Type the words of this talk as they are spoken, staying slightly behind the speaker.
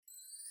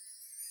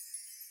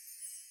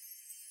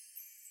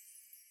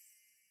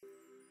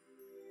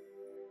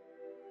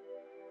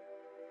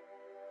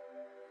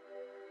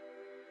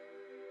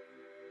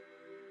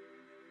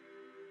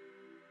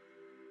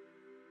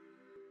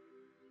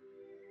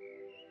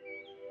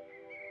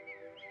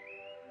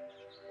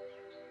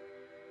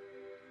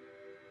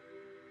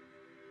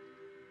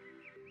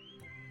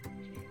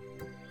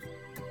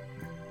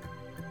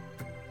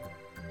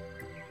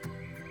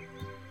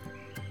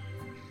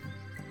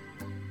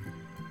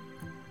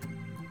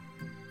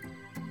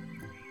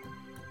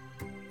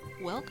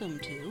Welcome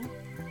to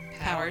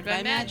Powered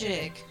by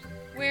Magic,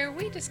 where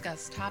we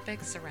discuss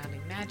topics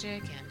surrounding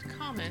magic and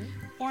common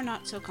or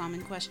not so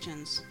common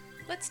questions.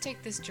 Let's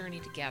take this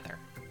journey together.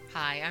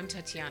 Hi, I'm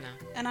Tatiana.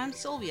 And I'm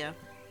Sylvia.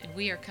 And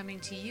we are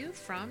coming to you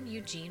from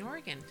Eugene,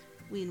 Oregon.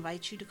 We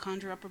invite you to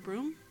conjure up a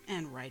broom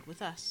and ride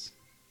with us.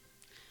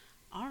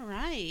 All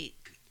right.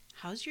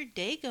 How's your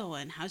day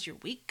going? How's your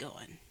week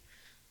going?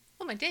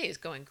 Well, my day is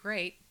going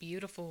great.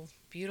 Beautiful,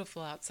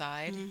 beautiful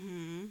outside.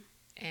 Mm-hmm.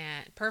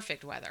 And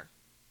perfect weather.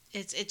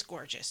 It's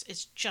gorgeous.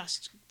 It's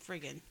just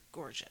friggin'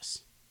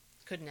 gorgeous.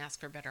 Couldn't ask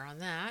for better on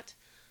that.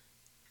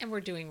 And we're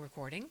doing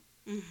recording.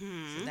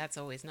 Mm-hmm. So that's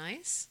always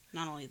nice.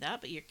 Not only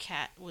that, but your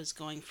cat was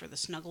going for the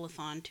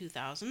Snuggleathon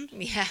 2000.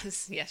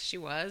 Yes, she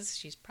was.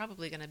 She's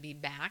probably going to be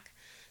back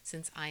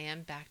since I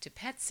am back to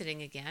pet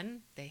sitting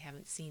again. They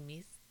haven't seen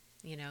me.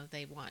 You know,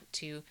 they want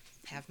to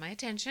have my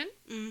attention.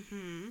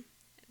 Mm-hmm.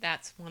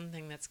 That's one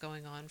thing that's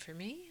going on for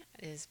me,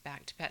 is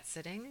back to pet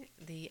sitting.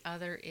 The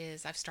other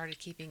is I've started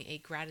keeping a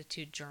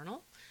gratitude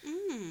journal,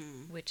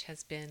 which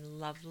has been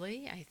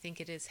lovely. I think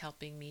it is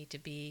helping me to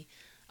be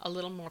a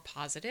little more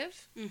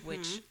positive,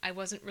 which I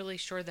wasn't really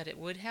sure that it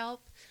would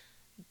help,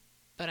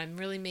 but I'm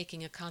really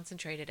making a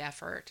concentrated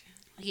effort.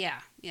 Yeah.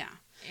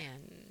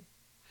 And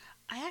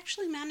I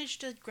actually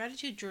managed a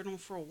gratitude journal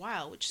for a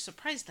while, which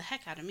surprised the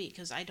heck out of me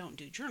because I don't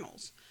do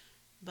journals.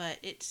 But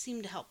it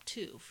seemed to help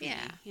too for me.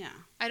 Yeah.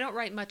 I don't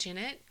write much in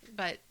it,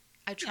 but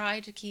I try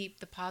to keep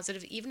the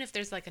positive, even if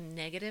there's like a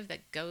negative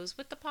that goes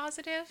with the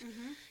positive,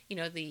 you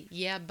know, the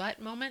yeah,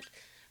 but moment.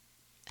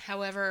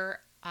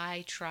 However,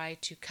 I try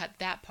to cut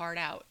that part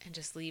out and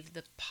just leave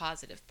the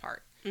positive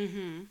part.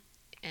 Mm-hmm.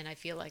 And I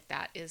feel like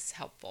that is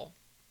helpful.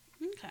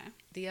 Okay.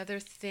 The other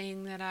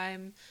thing that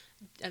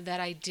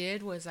I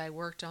did was I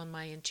worked on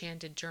my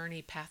Enchanted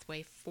Journey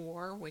Pathway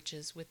 4, which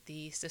is with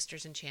the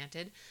Sisters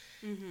Enchanted.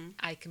 Mm-hmm.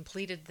 I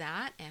completed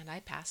that, and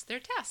I passed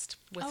their test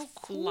with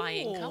cool.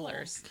 flying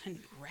colors.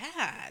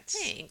 Congrats.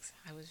 Thanks.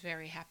 I was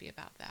very happy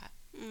about that.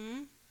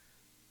 Mm-hmm.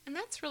 And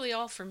that's really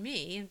all for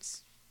me.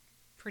 It's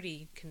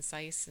pretty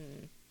concise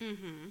and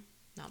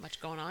not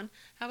much going on.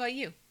 How about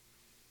you?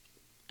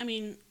 I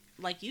mean,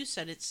 like you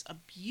said, it's a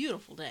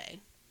beautiful day.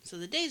 So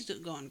the day's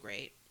going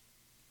great.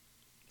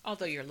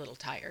 Although you're a little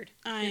tired.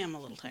 I am a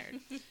little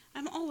tired.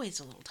 I'm always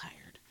a little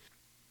tired.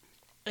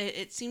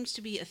 It seems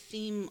to be a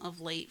theme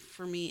of late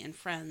for me and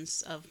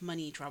friends of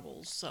money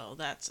troubles, so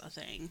that's a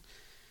thing.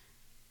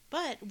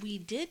 But we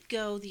did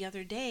go the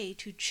other day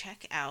to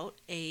check out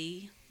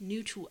a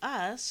new to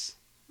us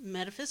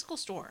metaphysical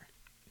store.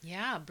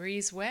 Yeah,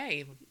 Breeze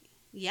Way.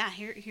 Yeah,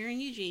 here in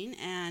Eugene,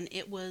 and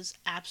it was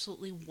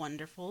absolutely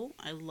wonderful.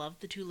 I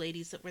loved the two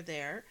ladies that were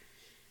there.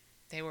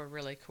 They were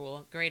really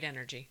cool. Great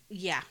energy.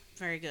 Yeah,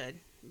 very good.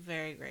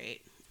 Very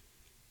great.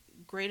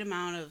 Great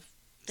amount of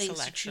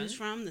things to choose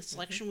from. The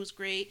selection was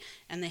great,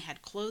 and they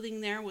had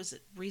clothing there, was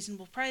at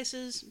reasonable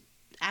prices.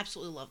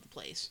 Absolutely loved the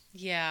place.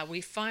 Yeah,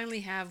 we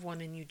finally have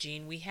one in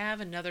Eugene. We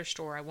have another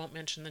store, I won't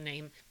mention the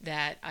name,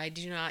 that I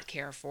do not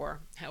care for.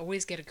 I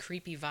always get a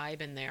creepy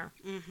vibe in there.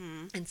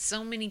 Mm-hmm. And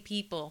so many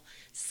people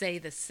say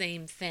the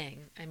same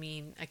thing. I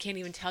mean, I can't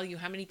even tell you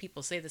how many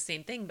people say the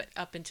same thing, but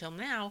up until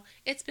now,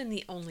 it's been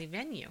the only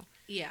venue.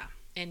 Yeah.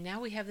 And now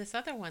we have this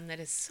other one that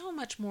is so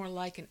much more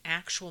like an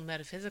actual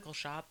metaphysical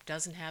shop,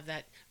 doesn't have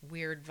that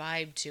weird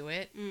vibe to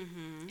it.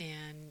 Mm-hmm.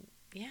 And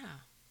yeah,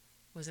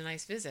 it was a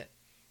nice visit.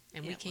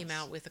 And we came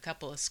out with a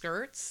couple of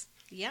skirts.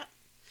 Yep.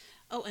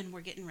 Oh, and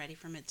we're getting ready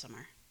for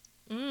midsummer.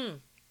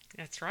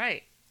 That's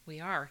right.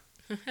 We are.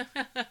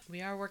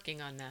 We are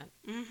working on that.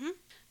 Mm-hmm.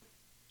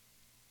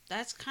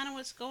 That's kind of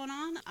what's going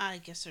on. I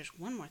guess there's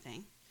one more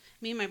thing.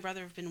 Me and my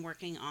brother have been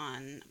working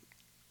on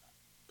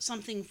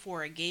something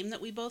for a game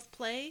that we both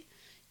play.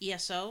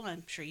 ESO,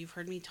 I'm sure you've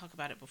heard me talk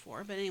about it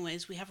before, but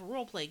anyways, we have a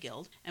roleplay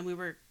guild, and we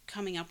were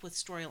coming up with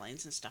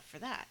storylines and stuff for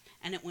that,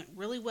 and it went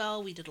really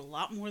well. We did a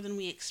lot more than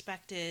we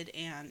expected,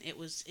 and it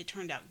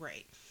turned out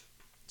great.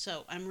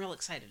 So I'm real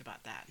excited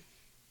about that.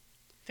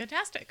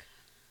 Fantastic.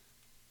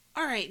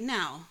 All right,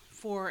 now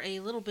for a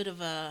little bit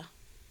of a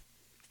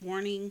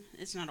warning.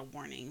 It's not a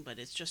warning, but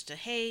it's just a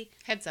hey,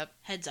 heads up.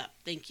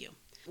 Thank you.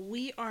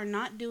 We are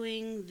not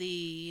doing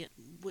the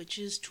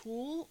Witch's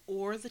Tool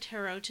or the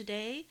Tarot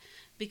today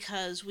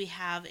because we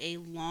have a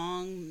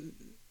long,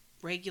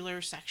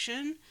 regular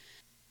section.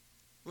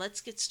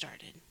 Let's get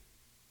started.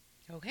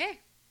 Okay.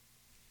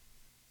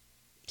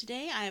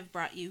 Today I have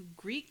brought you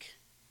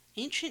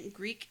ancient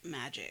Greek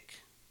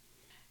magic.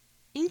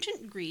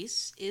 Ancient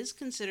Greece is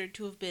considered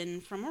to have been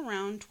from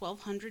around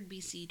 1200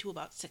 BC to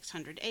about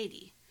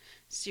 680.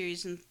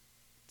 Theories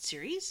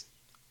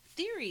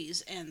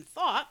and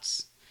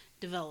thoughts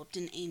developed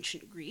in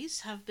ancient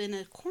Greece have been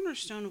a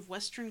cornerstone of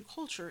Western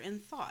culture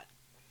and thought.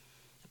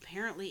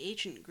 Apparently,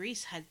 ancient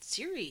Greece had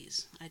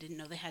series. I didn't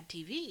know they had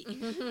TV.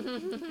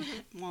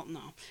 Well,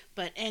 no.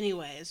 But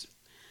anyways,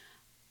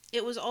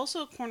 it was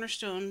also a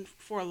cornerstone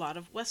for a lot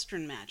of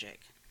Western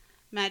magic.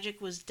 Magic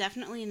was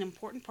definitely an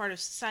important part of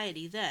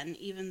society then,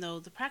 even though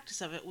the practice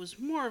of it was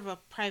more of a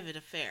private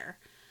affair.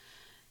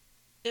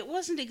 It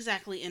wasn't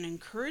exactly an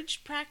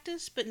encouraged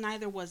practice, but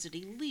neither was it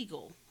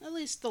illegal, at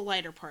least the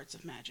lighter parts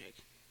of magic.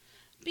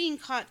 Being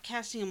caught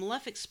casting a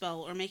malefic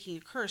spell or making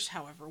a curse,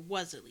 however,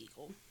 was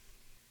illegal.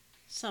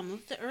 Some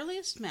of the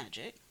earliest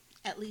magic,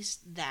 at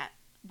least that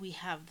we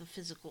have the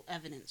physical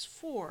evidence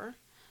for,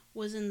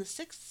 was in the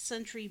 6th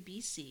century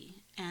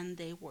BC, and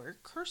they were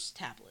curse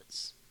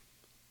tablets.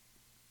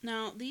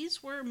 Now,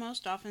 these were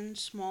most often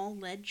small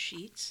lead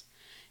sheets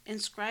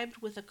inscribed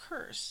with a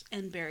curse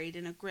and buried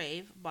in a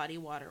grave, body,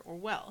 water, or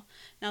well.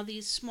 Now,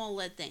 these small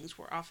lead things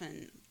were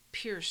often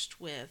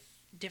pierced with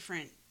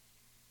different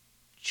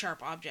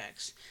sharp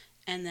objects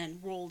and then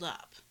rolled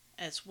up,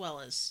 as well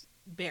as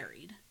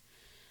buried,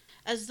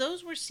 as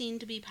those were seen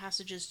to be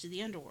passages to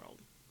the underworld.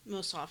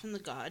 Most often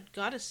the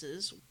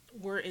goddesses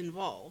were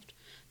involved,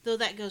 though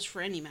that goes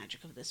for any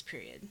magic of this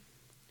period.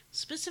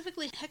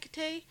 Specifically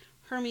Hecate,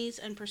 Hermes,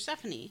 and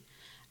Persephone,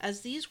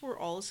 as these were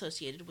all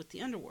associated with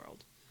the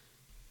underworld.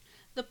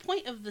 The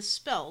point of the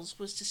spells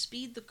was to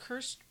speed the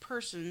cursed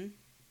person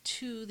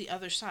to the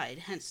other side,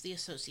 hence the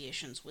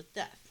associations with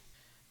death.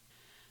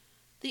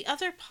 The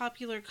other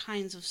popular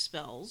kinds of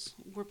spells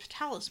were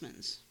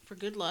talismans, for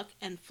good luck,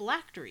 and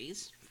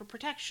phylacteries, for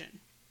protection.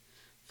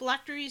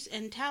 Phylacteries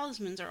and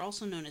talismans are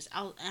also known as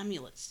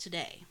amulets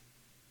today.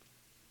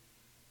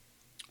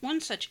 One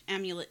such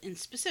amulet in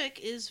specific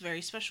is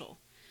very special.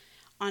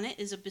 On it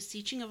is a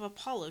beseeching of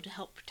Apollo to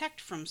help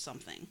protect from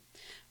something.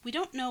 We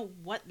don't know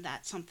what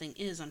that something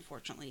is,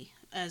 unfortunately,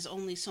 as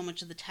only so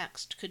much of the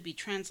text could be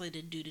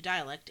translated due to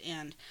dialect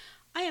and,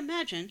 I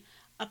imagine,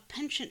 a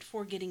penchant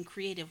for getting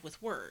creative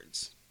with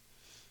words.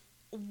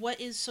 What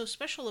is so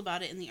special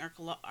about it in the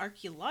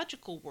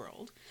archaeological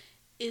world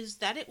is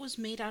that it was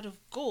made out of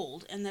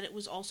gold and that it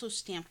was also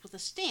stamped with a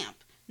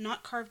stamp,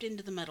 not carved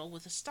into the metal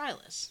with a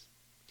stylus.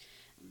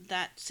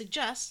 That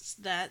suggests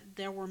that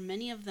there were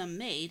many of them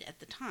made at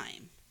the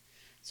time.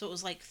 So it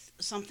was like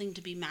something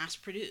to be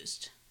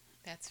mass-produced.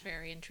 That's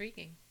very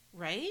intriguing.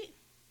 Right?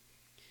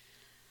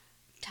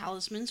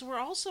 Talismans were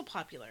also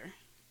popular.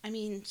 I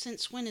mean,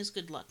 since when is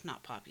good luck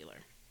not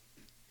popular?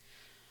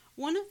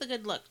 One of the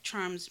good luck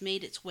charms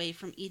made its way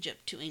from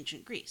Egypt to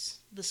ancient Greece.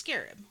 The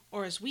scarab,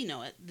 or as we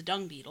know it, the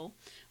dung beetle,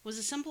 was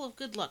a symbol of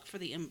good luck for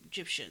the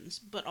Egyptians,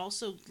 but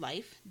also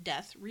life,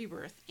 death,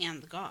 rebirth,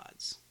 and the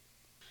gods.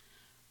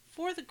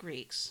 For the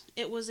Greeks,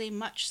 it was a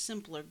much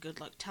simpler good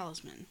luck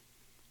talisman.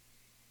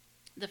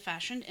 The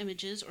fashioned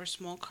images or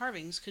small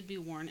carvings could be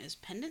worn as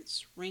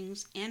pendants,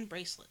 rings, and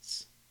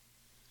bracelets.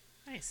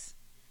 Nice.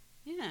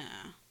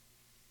 Yeah.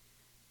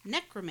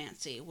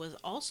 Necromancy was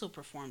also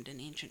performed in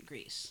ancient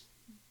Greece.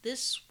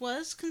 This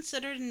was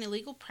considered an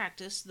illegal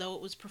practice, though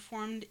it was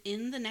performed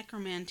in the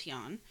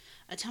Necromanteion,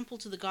 a temple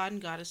to the god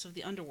and goddess of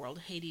the underworld,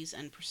 Hades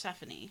and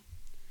Persephone.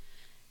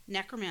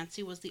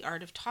 Necromancy was the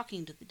art of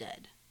talking to the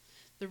dead.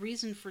 The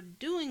reason for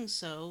doing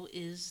so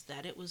is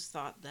that it was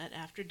thought that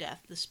after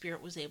death the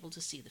spirit was able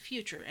to see the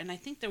future, and I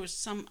think there was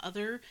some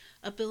other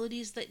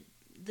abilities that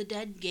the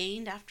dead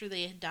gained after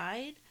they had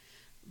died,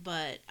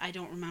 but I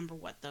don't remember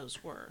what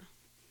those were.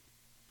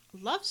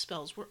 Love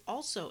spells were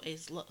also a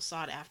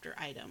sought-after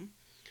item.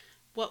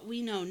 What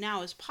we know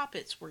now as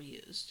poppets were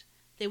used.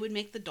 They would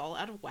make the doll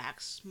out of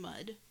wax,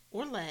 mud,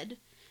 or lead,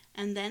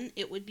 and then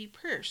it would be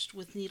pierced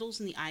with needles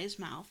in the eyes,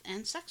 mouth,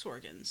 and sex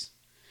organs.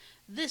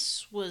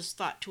 This was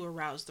thought to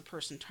arouse the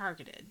person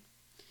targeted.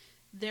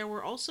 There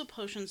were also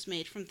potions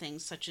made from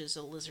things such as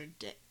a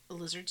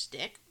lizard's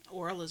dick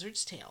or a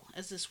lizard's tail,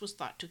 as this was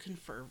thought to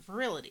confer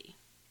virility.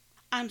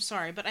 I'm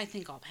sorry, but I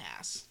think I'll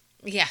pass.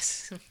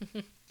 Yes.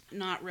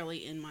 Not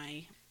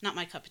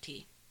my cup of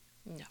tea.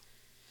 No.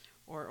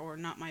 Or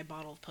not my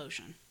bottle of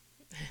potion.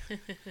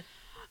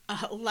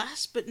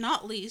 Last but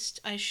not least,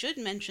 I should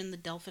mention the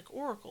Delphic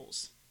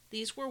Oracles.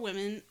 These were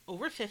women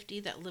over 50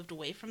 that lived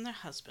away from their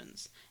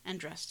husbands and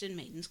dressed in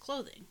maidens'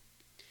 clothing.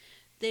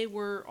 They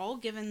were all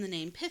given the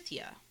name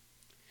Pythia.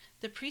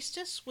 The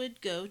priestess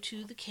would go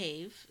to the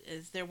cave,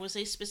 as there was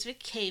a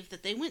specific cave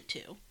that they went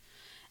to,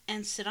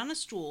 and sit on a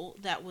stool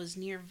that was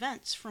near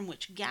vents from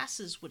which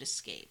gases would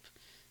escape.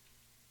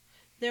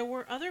 There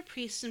were other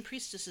priests and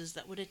priestesses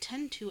that would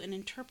attend to and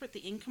interpret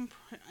the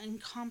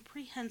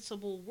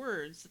incomprehensible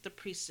words that the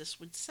priestess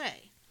would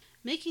say,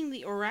 making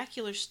the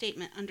oracular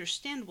statement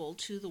understandable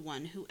to the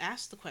one who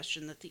asked the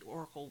question that the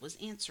oracle was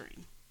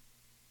answering.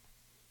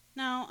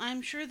 Now,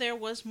 I'm sure there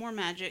was more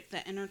magic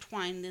that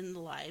intertwined in the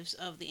lives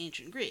of the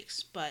ancient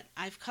Greeks, but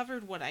I've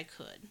covered what I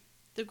could.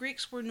 The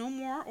Greeks were no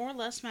more or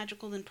less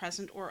magical than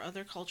present or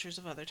other cultures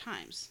of other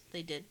times.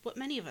 They did what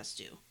many of us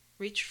do,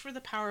 reached for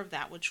the power of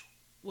that which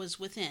was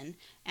within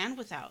and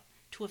without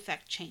to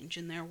effect change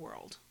in their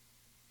world.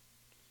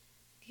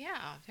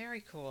 Yeah, very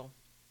cool.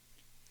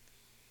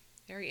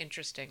 Very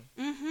interesting.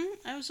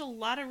 There was a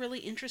lot of really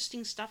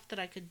interesting stuff that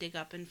I could dig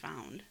up and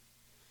found.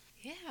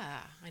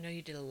 Yeah, I know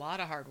you did a lot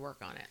of hard work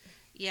on it.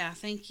 Yeah,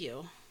 thank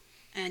you.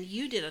 And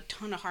you did a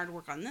ton of hard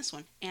work on this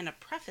one. And a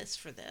preface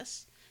for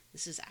this.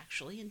 This is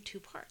actually in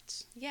 2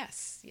 parts.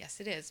 Yes,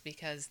 it is,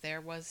 because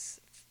there was,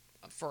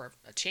 for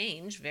a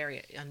change,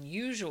 very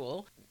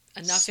unusual,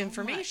 enough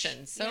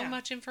information. So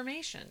much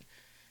information.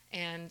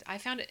 And I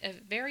found it a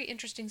very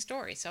interesting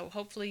story, so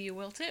hopefully you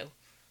will too.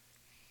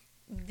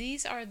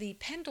 These are the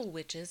Pendle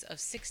Witches of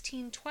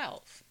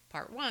 1612,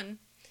 Part 1.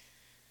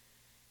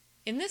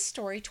 In this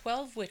story,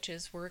 12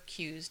 witches were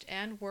accused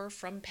and were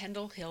from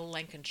Pendle Hill,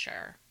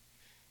 Lancashire.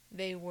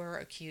 They were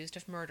accused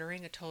of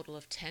murdering a total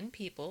of 10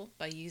 people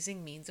by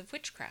using means of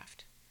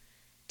witchcraft.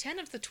 10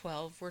 of the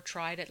 12 were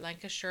tried at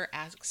at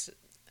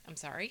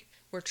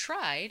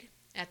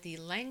the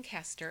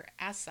Lancaster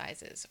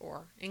Assizes,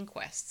 or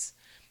inquests,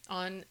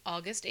 on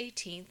August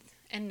 18th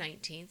and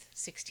 19th,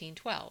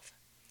 1612.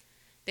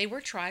 They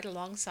were tried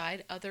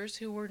alongside others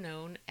who were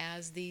known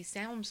as the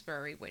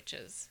Samlesbury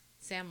Witches.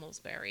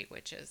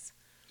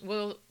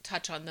 We'll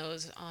touch on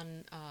those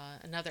on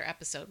another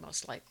episode,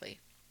 most likely.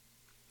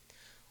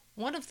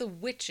 One of the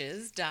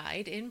witches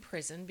died in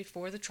prison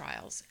before the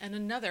trials, and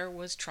another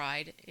was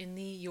tried in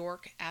the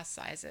York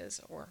Assizes,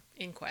 or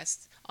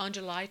inquests, on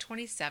July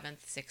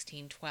 27th,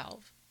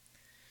 1612.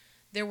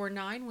 There were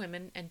 9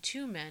 women and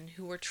 2 men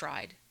who were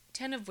tried,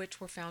 10 of which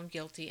were found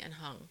guilty and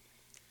hung.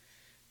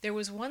 There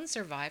was one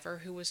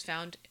survivor who was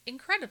found,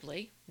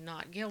 incredibly,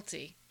 not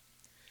guilty.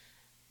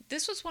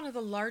 This was one of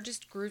the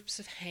largest groups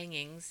of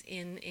hangings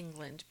in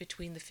England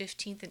between the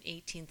 15th and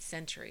 18th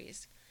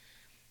centuries.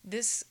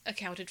 This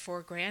accounted for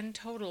a grand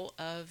total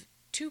of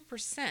 2%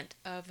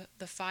 of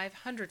the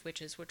 500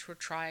 witches which were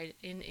tried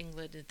in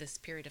England at this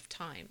period of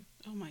time.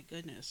 Oh my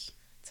goodness.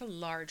 It's a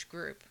large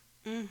group.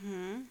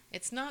 Mm-hmm.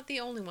 It's not the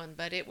only one,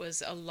 but it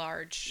was a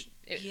large...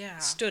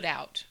 It stood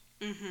out.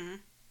 Mm-hmm.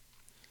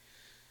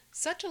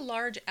 Such a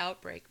large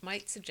outbreak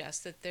might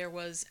suggest that there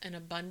was an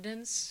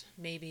abundance,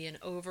 maybe an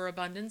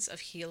overabundance, of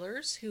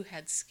healers who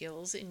had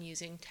skills in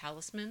using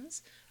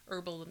talismans,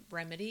 herbal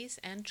remedies,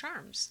 and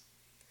charms.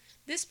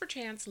 This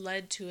perchance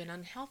led to an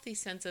unhealthy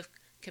sense of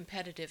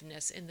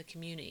competitiveness in the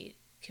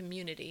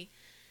community,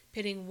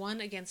 pitting one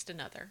against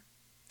another.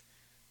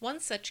 One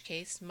such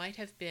case might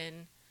have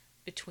been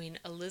between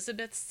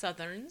Elizabeth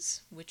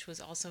Southerns, which was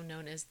also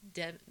known as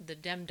the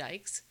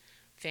Demdikes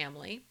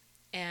family,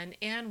 and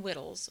Anne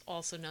Whittles,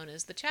 also known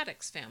as the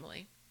Chaddocks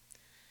family.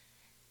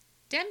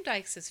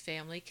 Demdikes'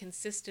 family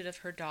consisted of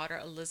her daughter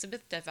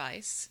Elizabeth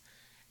Device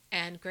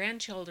and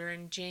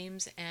grandchildren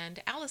James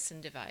and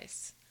Alison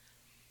Device.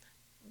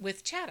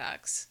 With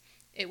Chaddocks,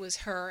 it was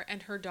her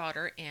and her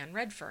daughter Anne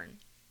Redfern.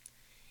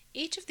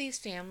 Each of these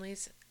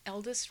families'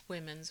 eldest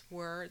women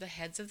were the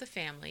heads of the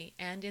family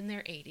and in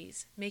their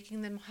 80s,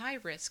 making them high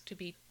risk to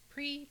be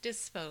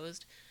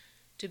predisposed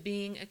to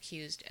being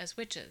accused as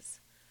witches.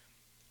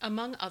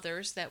 Among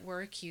others that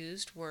were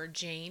accused were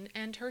Jane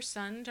and her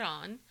son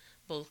John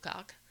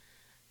Bulcock,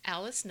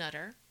 Alice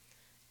Nutter,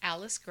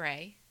 Alice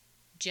Gray,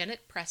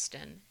 Janet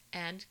Preston,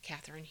 and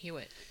Catherine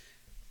Hewitt.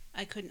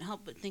 I couldn't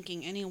help but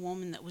thinking any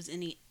woman that was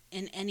in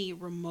any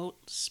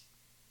remote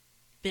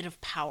bit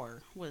of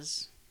power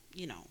was,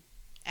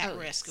 at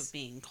risk of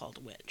being called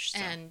a witch. So.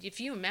 And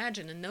if you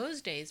imagine, in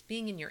those days,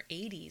 being in your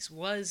 80s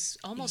was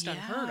almost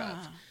unheard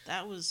of.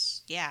 That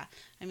was, I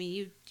mean,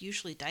 you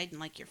usually died in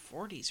like your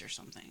 40s or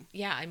something.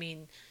 Yeah, I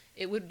mean,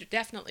 it would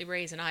definitely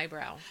raise an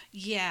eyebrow.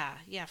 Yeah,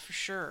 for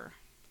sure.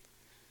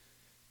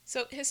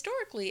 So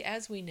historically,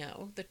 as we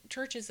know, the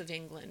churches of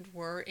England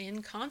were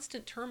in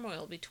constant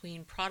turmoil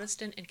between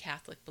Protestant and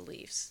Catholic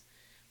beliefs.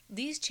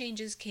 These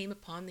changes came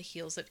upon the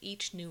heels of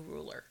each new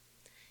ruler.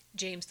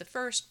 James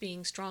I,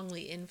 being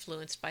strongly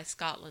influenced by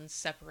Scotland's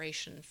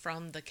separation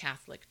from the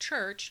Catholic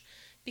Church,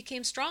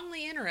 became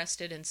strongly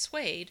interested and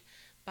swayed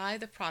by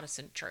the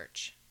Protestant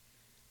Church.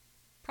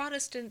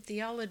 Protestant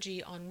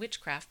theology on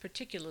witchcraft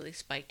particularly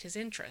spiked his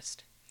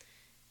interest.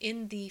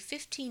 In the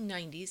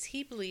 1590s,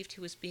 he believed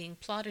he was being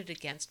plotted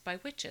against by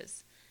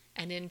witches,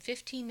 and in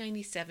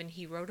 1597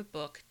 he wrote a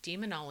book,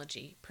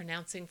 Demonology,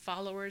 pronouncing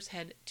followers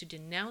had to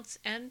denounce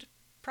and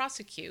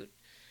prosecute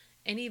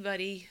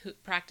anybody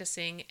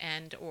practicing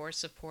and or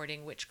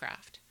supporting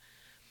witchcraft.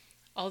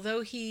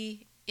 Although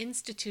he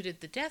instituted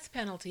the death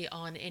penalty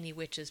on any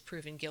witches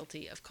proven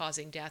guilty of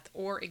causing death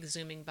or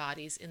exhuming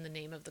bodies in the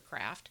name of the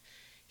craft,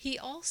 he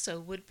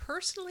also would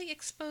personally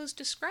expose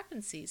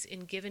discrepancies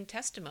in given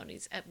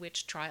testimonies at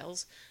witch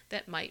trials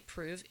that might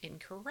prove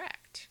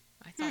incorrect.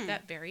 I thought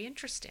that very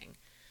interesting.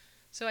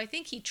 So I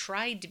think he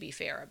tried to be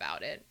fair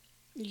about it.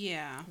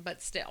 Yeah.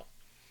 But still.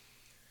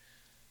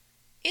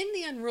 In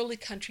the unruly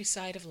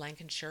countryside of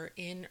Lancashire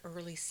in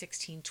early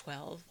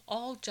 1612,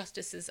 all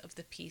justices of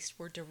the peace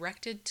were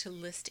directed to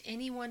list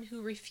anyone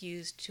who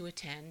refused to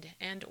attend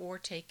and or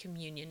take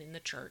communion in the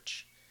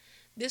church.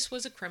 This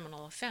was a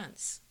criminal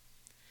offense.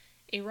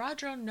 A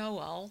Roger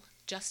Nowell,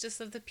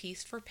 Justice of the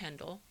Peace for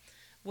Pendle,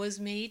 was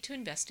made to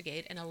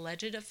investigate an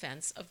alleged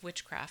offense of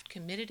witchcraft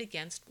committed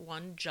against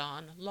one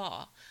John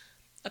Law,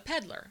 a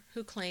peddler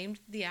who claimed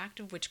the act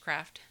of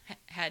witchcraft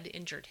had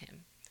injured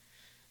him.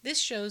 This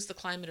shows the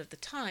climate of the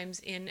times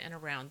in and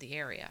around the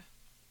area.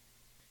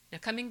 Now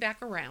coming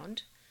back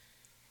around,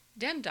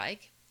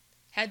 Demdike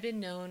had been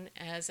known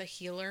as a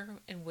healer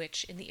and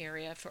witch in the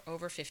area for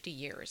over 50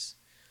 years.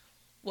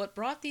 What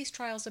brought these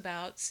trials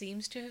about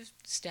seems to have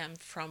stemmed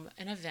from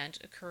an event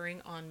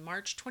occurring on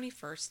March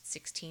 21st,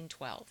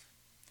 1612.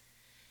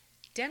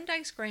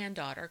 Demdike's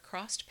granddaughter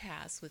crossed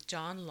paths with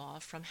John Law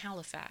from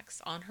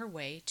Halifax on her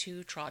way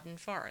to Trodden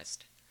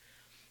Forest.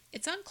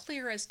 It's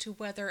unclear as to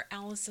whether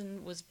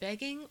Allison was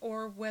begging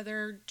or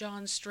whether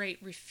John straight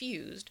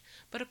refused,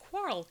 but a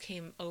quarrel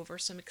came over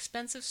some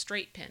expensive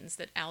straight pins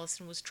that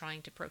Allison was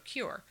trying to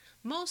procure,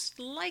 most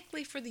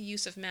likely for the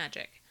use of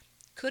magic.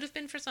 Could have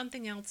been for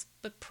something else,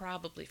 but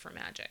probably for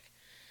magic.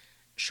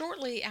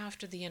 Shortly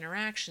after the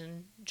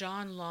interaction,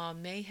 John Law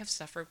may have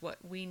suffered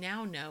what we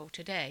now know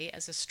today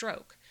as a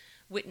stroke,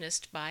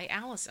 witnessed by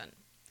Allison.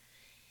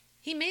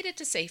 He made it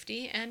to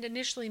safety and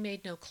initially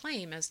made no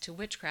claim as to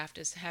witchcraft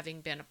as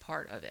having been a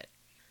part of it.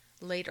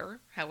 Later,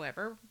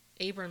 however,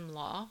 Abram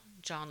Law,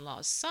 John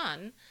Law's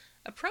son,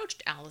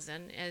 approached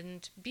Allison,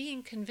 and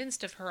being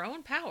convinced of her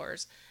own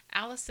powers,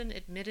 Allison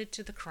admitted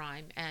to the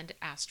crime and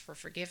asked for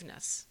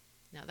forgiveness.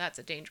 Now that's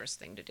a dangerous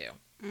thing to do.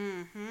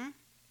 Mm-hmm.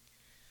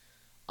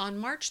 On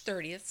March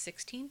 30th,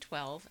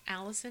 1612,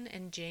 Allison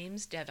and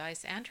James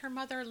Device and her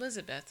mother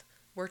Elizabeth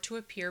were to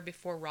appear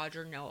before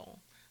Roger Nowell.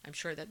 I'm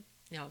sure that,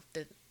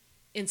 the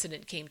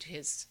incident came to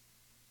his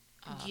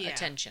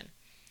attention.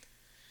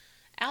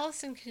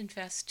 Allison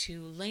confessed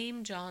to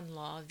lame John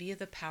Law via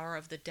the power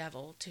of the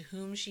devil to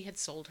whom she had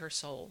sold her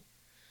soul.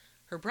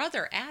 Her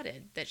brother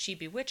added that she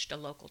bewitched a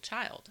local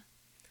child.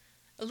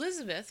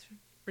 Elizabeth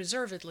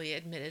reservedly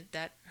admitted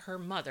that her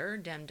mother,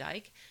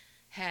 Demdike,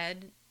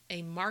 had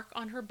a mark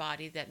on her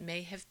body that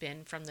may have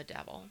been from the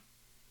devil.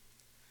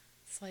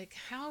 It's like,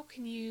 how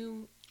can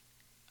you...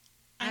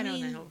 I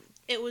don't know.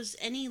 It was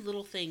any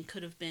little thing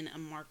could have been a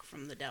mark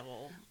from the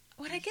devil.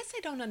 What I guess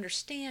I don't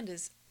understand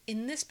is,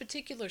 in this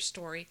particular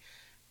story,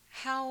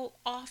 how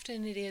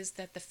often it is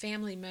that the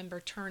family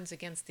member turns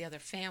against the other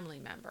family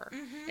member.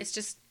 Mm-hmm. It's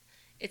just,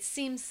 it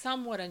seems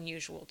somewhat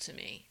unusual to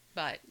me,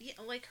 but... Yeah,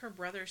 like her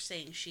brother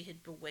saying she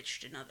had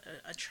bewitched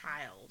a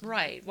child.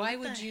 Right. Why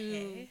would What the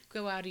you heck?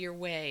 go out of your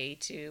way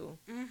to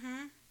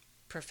Mm-hmm.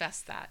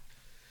 profess that?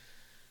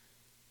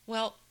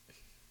 Well,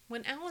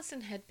 when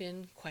Allison had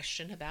been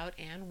questioned about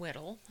Anne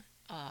Whittle,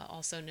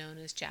 also known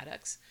as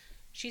Chattox,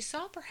 she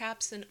saw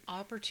perhaps an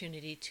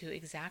opportunity to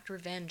exact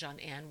revenge on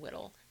Anne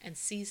Whittle and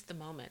seized the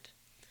moment.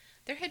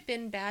 There had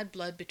been bad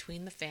blood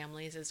between the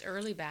families as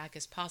early back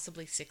as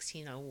possibly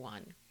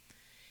 1601.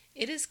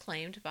 It is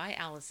claimed by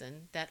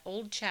Allison that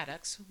old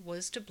Chattox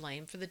was to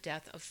blame for the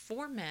death of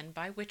 4 men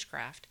by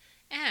witchcraft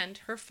and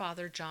her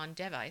father John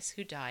Device,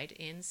 who died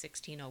in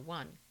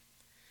 1601.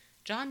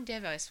 John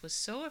Device was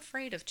so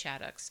afraid of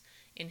Chattox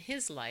in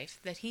his life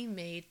that he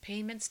made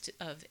payments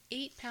of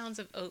 8 pounds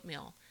of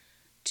oatmeal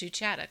to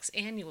Chattox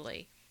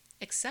annually,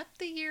 except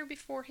the year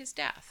before his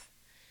death.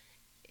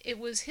 It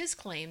was his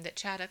claim that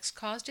Chattox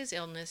caused his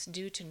illness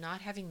due to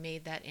not having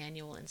made that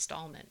annual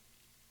installment.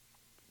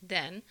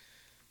 Then,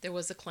 there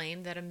was a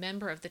claim that a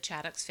member of the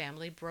Chattox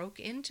family broke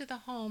into the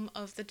home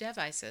of the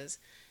Devices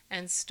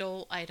and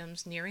stole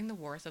items nearing the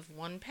worth of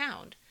 1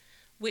 pound,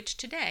 which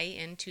today,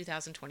 in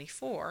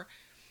 2024,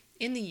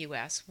 in the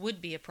U.S., would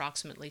be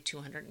approximately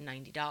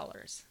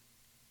 $290.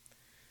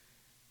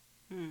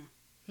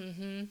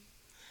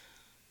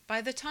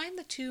 By the time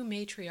the 2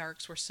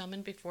 matriarchs were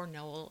summoned before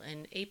Nowell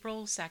in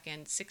April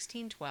 2nd,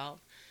 1612,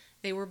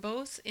 they were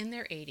both in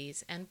their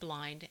 80s and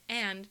blind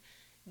and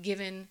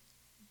given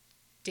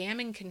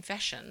damning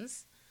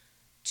confessions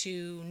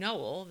to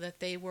Nowell that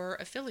they were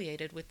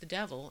affiliated with the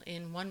devil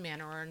in one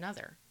manner or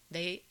another.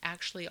 They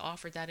actually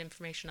offered that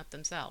information up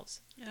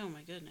themselves. Oh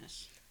my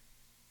goodness.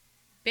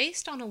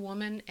 Based on a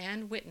woman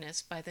and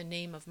witness by the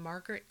name of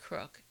Margaret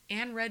Crook,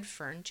 Anne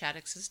Redfern,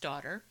 Chattox's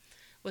daughter,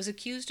 was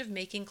accused of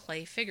making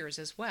clay figures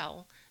as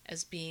well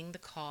as being the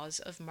cause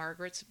of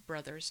Margaret's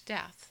brother's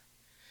death.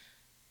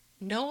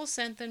 Nowell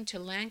sent them to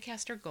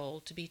Lancaster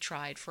Gaol to be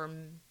tried for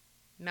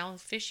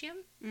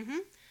maleficium,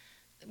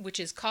 which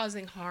is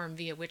causing harm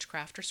via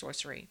witchcraft or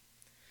sorcery.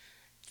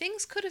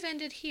 Things could have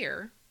ended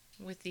here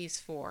with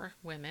these 4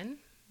 women,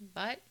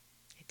 but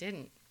it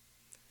didn't.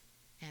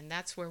 And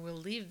that's where we'll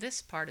leave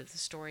this part of the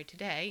story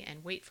today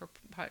and wait for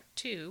part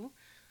 2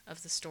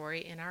 of the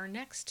story in our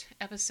next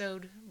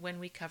episode when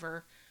we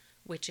cover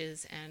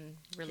witches and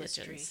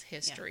religions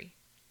history.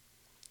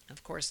 Yeah.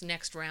 Of course,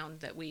 next round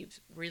that we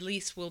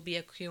release will be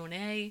a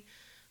Q&A,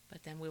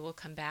 but then we will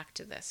come back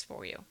to this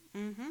for you.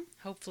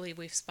 Hopefully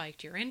we've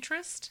spiked your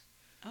interest.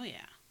 Oh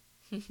yeah.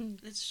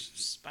 It's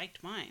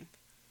spiked mine.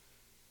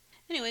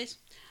 Anyways,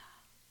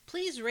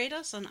 please rate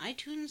us on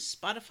iTunes,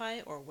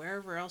 Spotify, or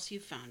wherever else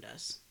you've found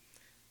us.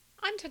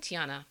 I'm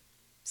Tatiana,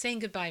 saying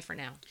goodbye for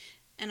now.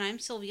 And I'm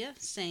Sylvia,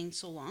 saying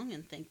so long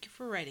and thank you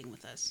for writing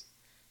with us.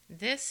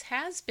 This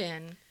has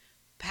been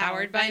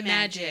Powered by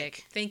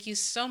Magic. Thank you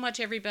so much,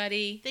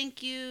 everybody.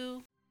 Thank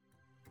you.